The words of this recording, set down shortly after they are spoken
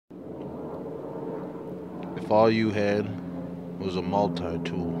if all you had was a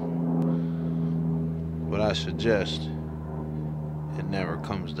multi-tool. But I suggest it never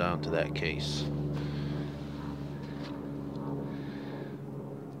comes down to that case.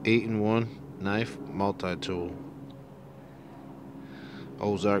 8-in-1 knife multi-tool.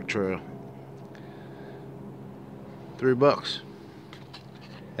 Ozark Trail. $3.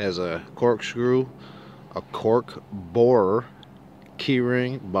 Has a corkscrew, a cork borer,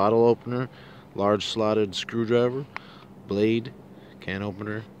 keyring, bottle opener, large slotted screwdriver, blade, can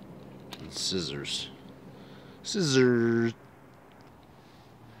opener, and scissors. Scissors.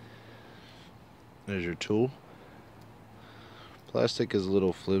 There's your tool. Plastic is a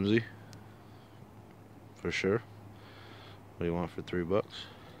little flimsy, for sure. What do you want for $3?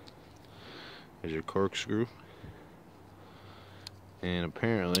 There's your corkscrew. And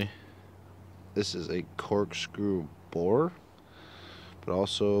apparently, this is a corkscrew bore, but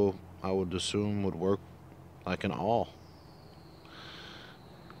also I would assume would work like an awl.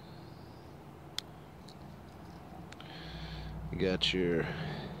 You got your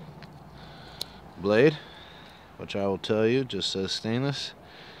blade, which I will tell you just says stainless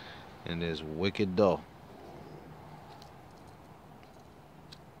and is wicked dull.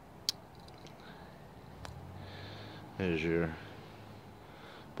 There's your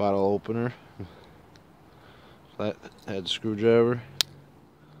bottle opener, flathead screwdriver.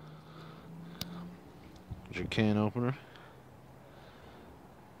 There's your can opener.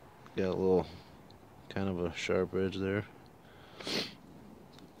 Got a little kind of a sharp edge there.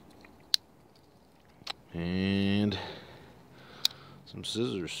 And some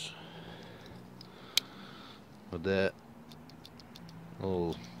scissors with that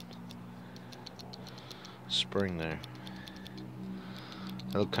little spring there.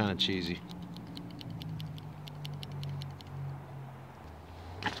 That look kind of cheesy.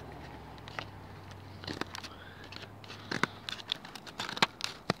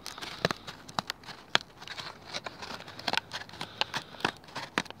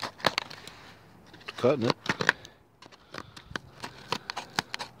 Cutting it.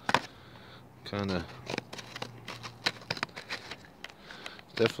 Kind of.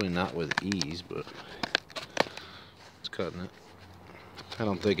 Definitely not with ease, but it's cutting it. I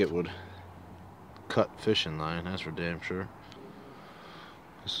don't think it would cut fishing line, that's for damn sure.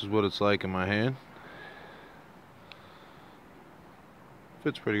 This is what it's like in my hand.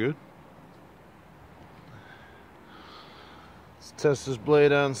 Fits pretty good. Let's test this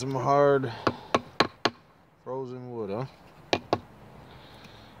blade on some hard frozen wood, huh?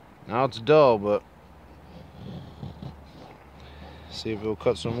 Now it's dull, but see if it'll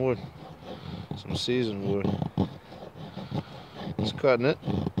cut some wood. Some seasoned wood. It's cutting it.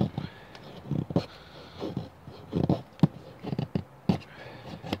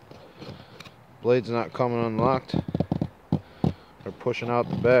 Blade's not coming unlocked or pushing out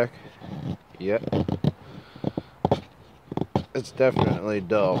the back yet. It's definitely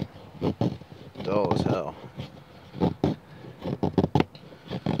dull. Dull as hell.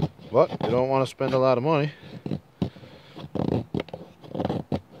 But you don't want to spend a lot of money,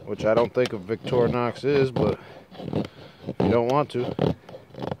 which I don't think a Victorinox is, but if you don't want to,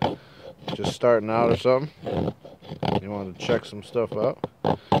 just starting out or something, you want to check some stuff out.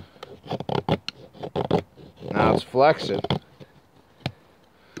 Now it's flexing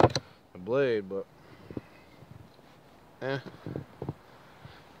the blade, but you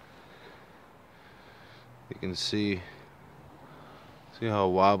can see how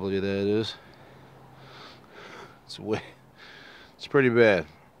wobbly that is. It's pretty bad.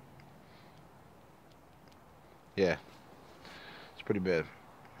 Yeah, it's pretty bad.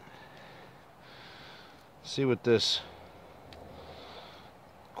 See what this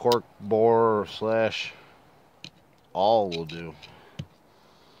cork borer slash awl will do.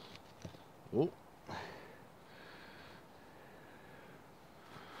 Ooh.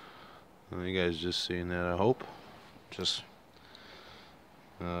 Well, you guys just seen that, I hope. Just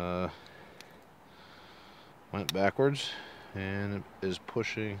went backwards and it is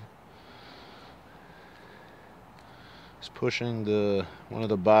pushing. It's pushing the one of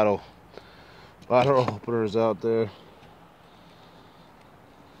the bottle openers out there.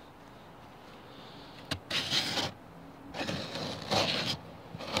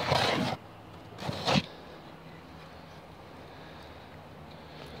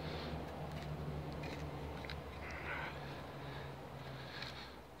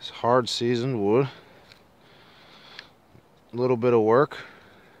 It's hard seasoned wood. A little bit of work.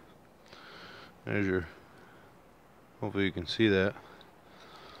 There's your, hopefully you can see that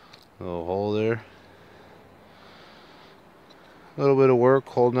little hole there. A little bit of work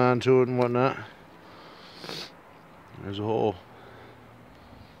holding on to it and whatnot. There's a hole.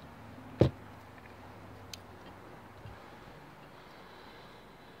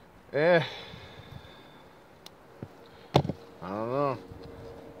 I don't know.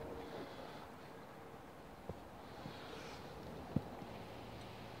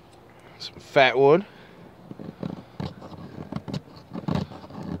 Some fat wood.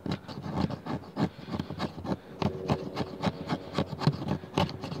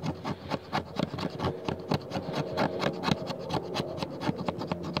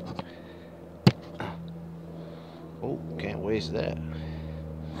 Oh, can't waste that.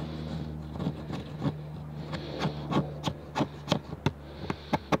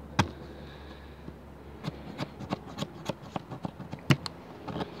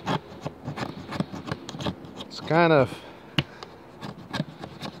 It's kind of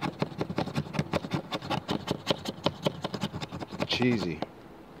cheesy,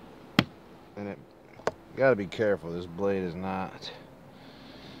 and it gotta be careful. This blade is not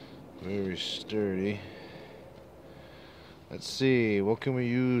very sturdy. Let's see, what can we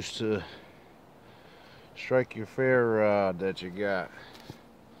use to strike your fair rod that you got?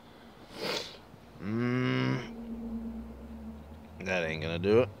 That ain't gonna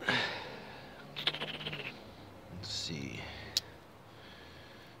do it. Let's see.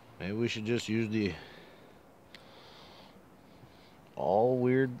 Maybe we should just use the all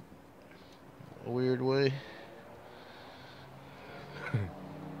weird way.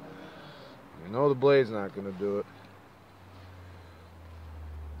 You know the blade's not gonna do it.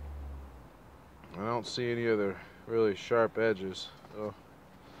 I don't see any other really sharp edges, so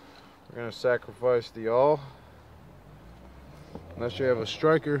we're gonna sacrifice the awl. Unless you have a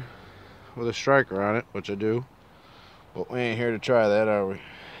striker with a striker on it, which I do. But we ain't here to try that, are we?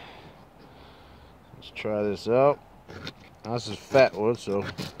 Let's try this out. Now, this is fat wood, so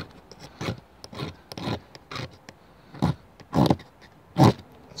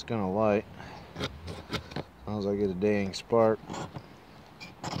it's gonna light as long as I get a dang spark.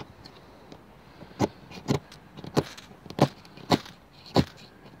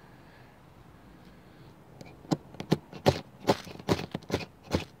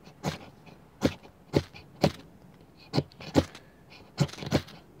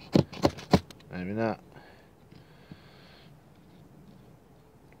 Maybe not.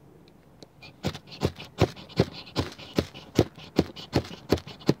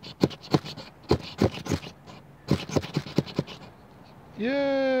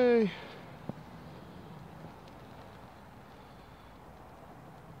 Yay!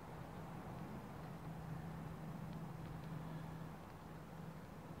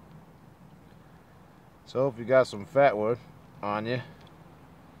 So if you got some fat wood on you,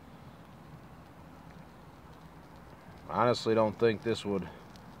 I honestly don't think this would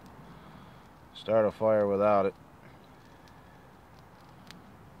start a fire without it.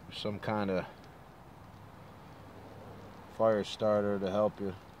 Some kind of fire starter to help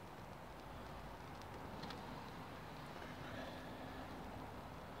you.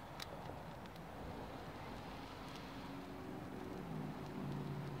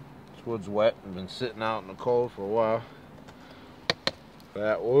 This wood's wet and been sitting out in the cold for a while.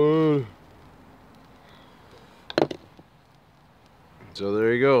 Fat wood. So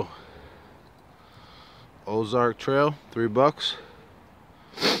there you go. Ozark Trail, $3.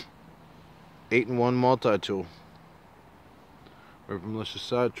 8-in-1 multi-tool. Or malicious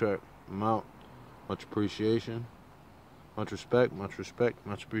sidetrack. I'm out. Much appreciation. Much respect,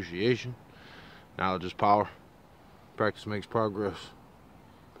 much appreciation. Knowledge is power. Practice makes progress.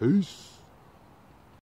 Peace.